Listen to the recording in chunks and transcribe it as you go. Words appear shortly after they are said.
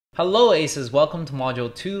Hello Aces, welcome to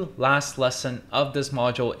Module 2. Last lesson of this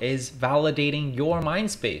module is validating your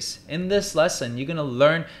mind space. In this lesson, you're going to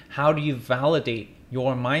learn how do you validate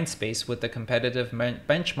your mind space with the competitive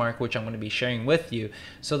benchmark, which I'm going to be sharing with you.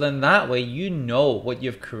 So then that way you know what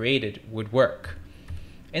you've created would work.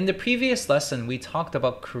 In the previous lesson, we talked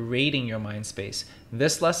about creating your mind space.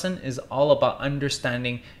 This lesson is all about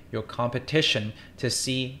understanding your competition to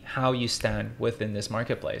see how you stand within this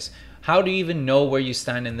marketplace. How do you even know where you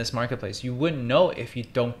stand in this marketplace? You wouldn't know if you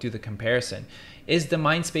don't do the comparison. Is the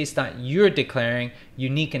mind space that you're declaring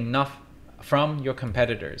unique enough from your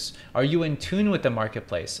competitors? Are you in tune with the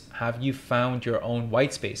marketplace? Have you found your own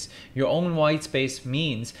white space? Your own white space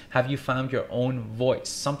means have you found your own voice,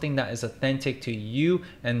 something that is authentic to you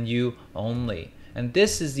and you only. And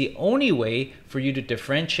this is the only way for you to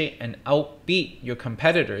differentiate and outbeat your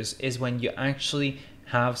competitors is when you actually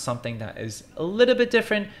have something that is a little bit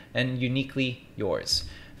different and uniquely yours.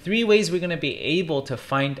 3 ways we're going to be able to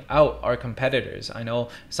find out our competitors. I know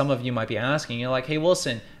some of you might be asking, you're like, hey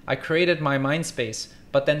Wilson, I created my mind space,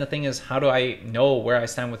 but then the thing is, how do I know where I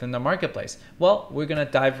stand within the marketplace? Well, we're going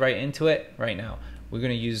to dive right into it right now. We're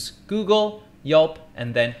going to use Google, Yelp,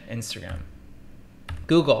 and then Instagram.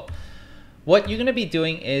 Google. What you're going to be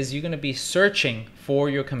doing is you're going to be searching for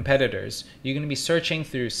your competitors. You're going to be searching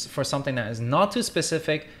for something that is not too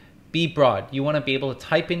specific. Be broad. You want to be able to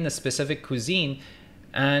type in the specific cuisine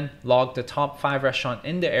and log the top 5 restaurant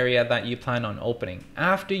in the area that you plan on opening.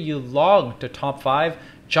 After you log the top 5,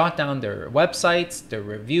 jot down their websites, their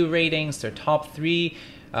review ratings, their top 3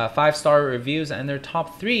 5-star reviews, and their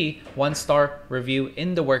top 3 1-star review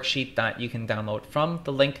in the worksheet that you can download from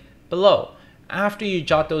the link below. After you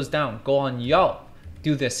jot those down, go on Yelp,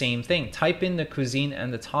 do the same thing. Type in the cuisine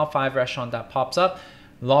and the top 5 restaurant that pops up,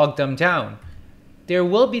 log them down. There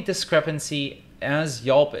will be discrepancy as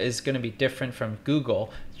Yelp is going to be different from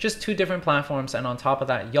Google. Just 2 different platforms, and on top of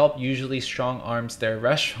that, Yelp usually strong arms their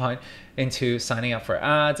restaurant into signing up for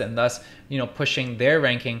ads and thus, pushing their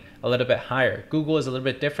ranking a little bit higher. Google is a little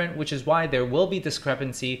bit different, which is why there will be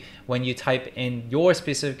discrepancy when you type in your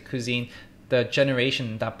specific cuisine. The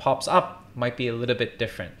generation that pops up might be a little bit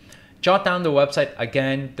different. Jot down the website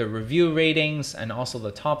again, the review ratings, and also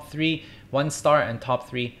the top 3 1-star and top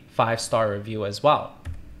 3 5-star review as well.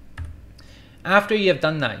 After you have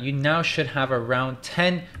done that, you now should have around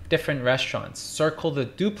 10 different restaurants. Circle the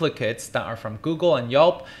duplicates that are from Google and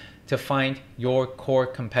Yelp to find your core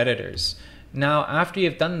competitors. Now, after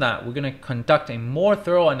you've done that, we're going to conduct a more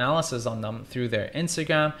thorough analysis on them through their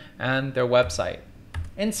Instagram and their website.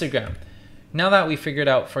 Instagram. Now that we figured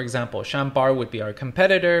out, for example, Shambar would be our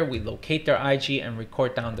competitor, we locate their IG and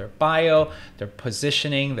record down their bio, their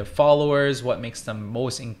positioning, their followers, what makes the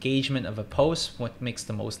most engagement of a post, what makes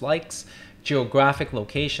the most likes, geographic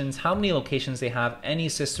locations, how many locations they have, any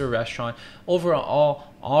sister restaurant, overall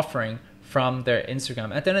offering from their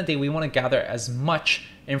Instagram. At the end of the day, we want to gather as much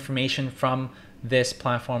information from this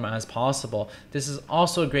platform as possible. This is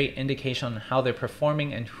also a great indication on how they're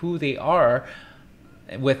performing and who they are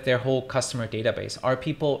with their whole customer database. Are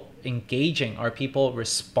people engaging? Are people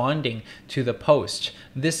responding to the post?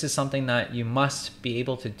 This is something that you must be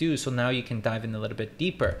able to do, so now you can dive in a little bit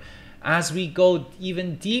deeper. As we go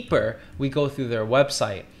even deeper, we go through their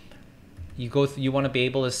website. You want to be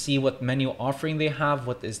able to see what menu offering they have,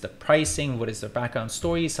 what is the pricing, what is their background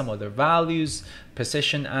story, some of their values,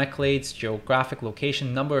 position, accolades, geographic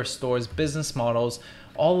location, number of stores, business models.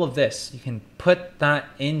 All of this, you can put that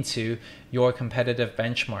into your competitive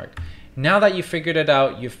benchmark. Now that you've figured it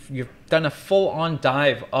out, you've done a full-on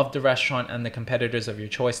dive of the restaurant and the competitors of your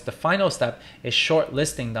choice. The final step is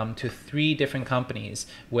shortlisting them to 3 different companies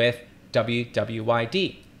with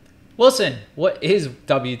WWYD. Wilson, what is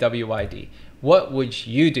WWYD? What would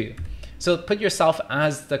you do? So put yourself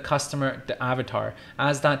as the customer, the avatar,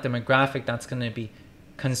 as that demographic that's going to be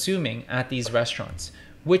consuming at these restaurants.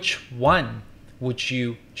 Which one would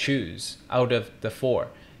you choose out of the 4?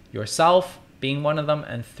 Yourself being one of them,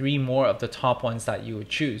 and 3 more of the top ones that you would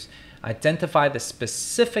choose. Identify the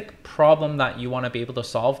specific problem that you want to be able to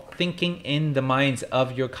solve, thinking in the minds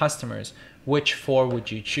of your customers. Which 4 would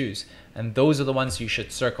you choose? And those are the ones you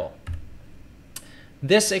should circle.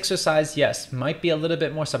 This exercise, yes, might be a little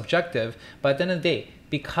bit more subjective, but at the end of the day,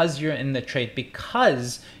 because you're in the trade,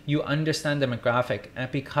 because you understand demographic,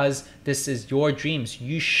 and because this is your dreams,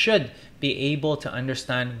 you should be able to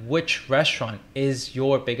understand which restaurant is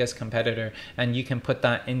your biggest competitor, and you can put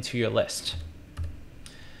that into your list.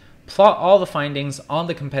 Plot all the findings on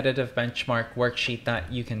the competitive benchmark worksheet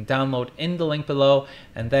that you can download in the link below,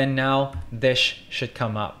 and then now this should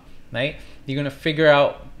come up, right? You're going to figure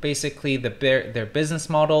out basically their business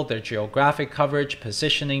model, their geographic coverage,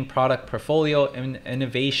 positioning, product portfolio,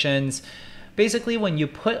 innovations. Basically, when you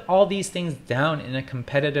put all these things down in a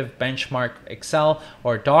competitive benchmark Excel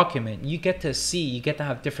or document, you get to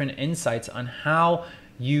have different insights on how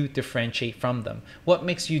you differentiate from them. What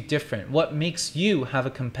makes you different? What makes you have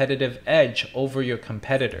a competitive edge over your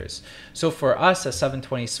competitors? So for us at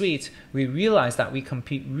 720 Sweets, we realize that we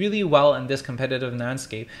compete really well in this competitive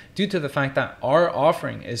landscape due to the fact that our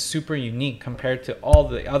offering is super unique compared to all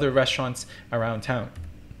the other restaurants around town.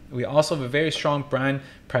 We also have a very strong brand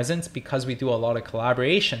presence because we do a lot of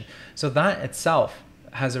collaboration. So that itself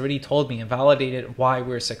has already told me and validated why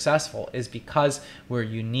we're successful, is because we're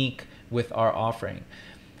unique with our offering.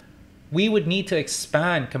 We would need to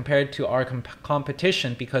expand compared to our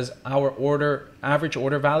competition because our average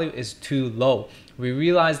order value is too low. We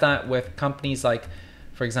realize that with companies like,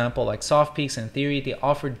 for example, like Softpeaks and Theory, they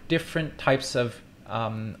offer different types of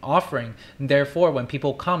offering. And therefore, when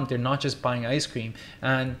people come, they're not just buying ice cream,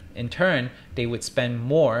 and in turn, they would spend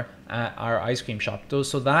more at our ice cream shop.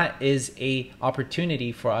 So that is a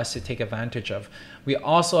opportunity for us to take advantage of. We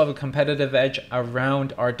also have a competitive edge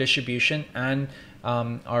around our distribution and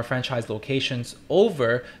our franchise locations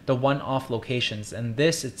over the one-off locations, and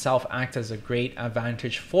this itself acts as a great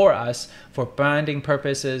advantage for us for branding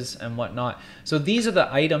purposes and whatnot. So these are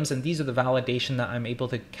the items and these are the validation that I'm able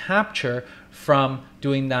to capture from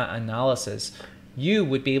doing that analysis. You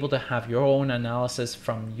would be able to have your own analysis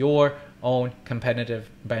from your own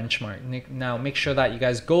competitive benchmark. Now make sure that you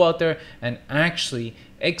guys go out there and actually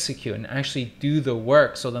execute and actually do the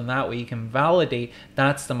work, so then that way you can validate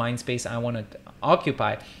that's the mind space I want to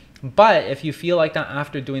occupy. But if you feel like that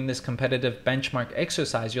after doing this competitive benchmark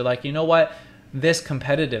exercise, you're like, you know what, this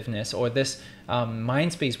competitiveness or this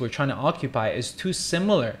mind space we're trying to occupy is too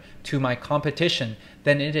similar to my competition,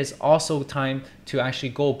 then it is also time to actually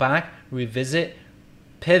go back, revisit,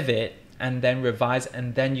 pivot, and then revise,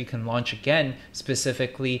 and then you can launch again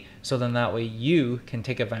specifically, so then that way you can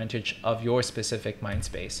take advantage of your specific mind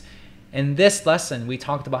space. In this lesson, we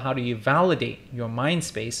talked about how do you validate your mind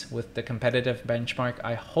space with the competitive benchmark.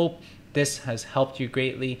 I hope this has helped you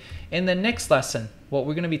greatly. In the next lesson, what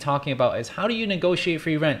we're going to be talking about is how do you negotiate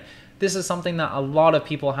free rent. This is something that a lot of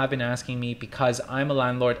people have been asking me because I'm a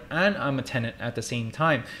landlord and I'm a tenant at the same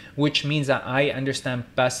time, which means that I understand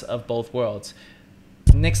best of both worlds.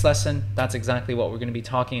 Next lesson, that's exactly what we're going to be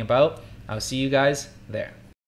talking about. I'll see you guys there.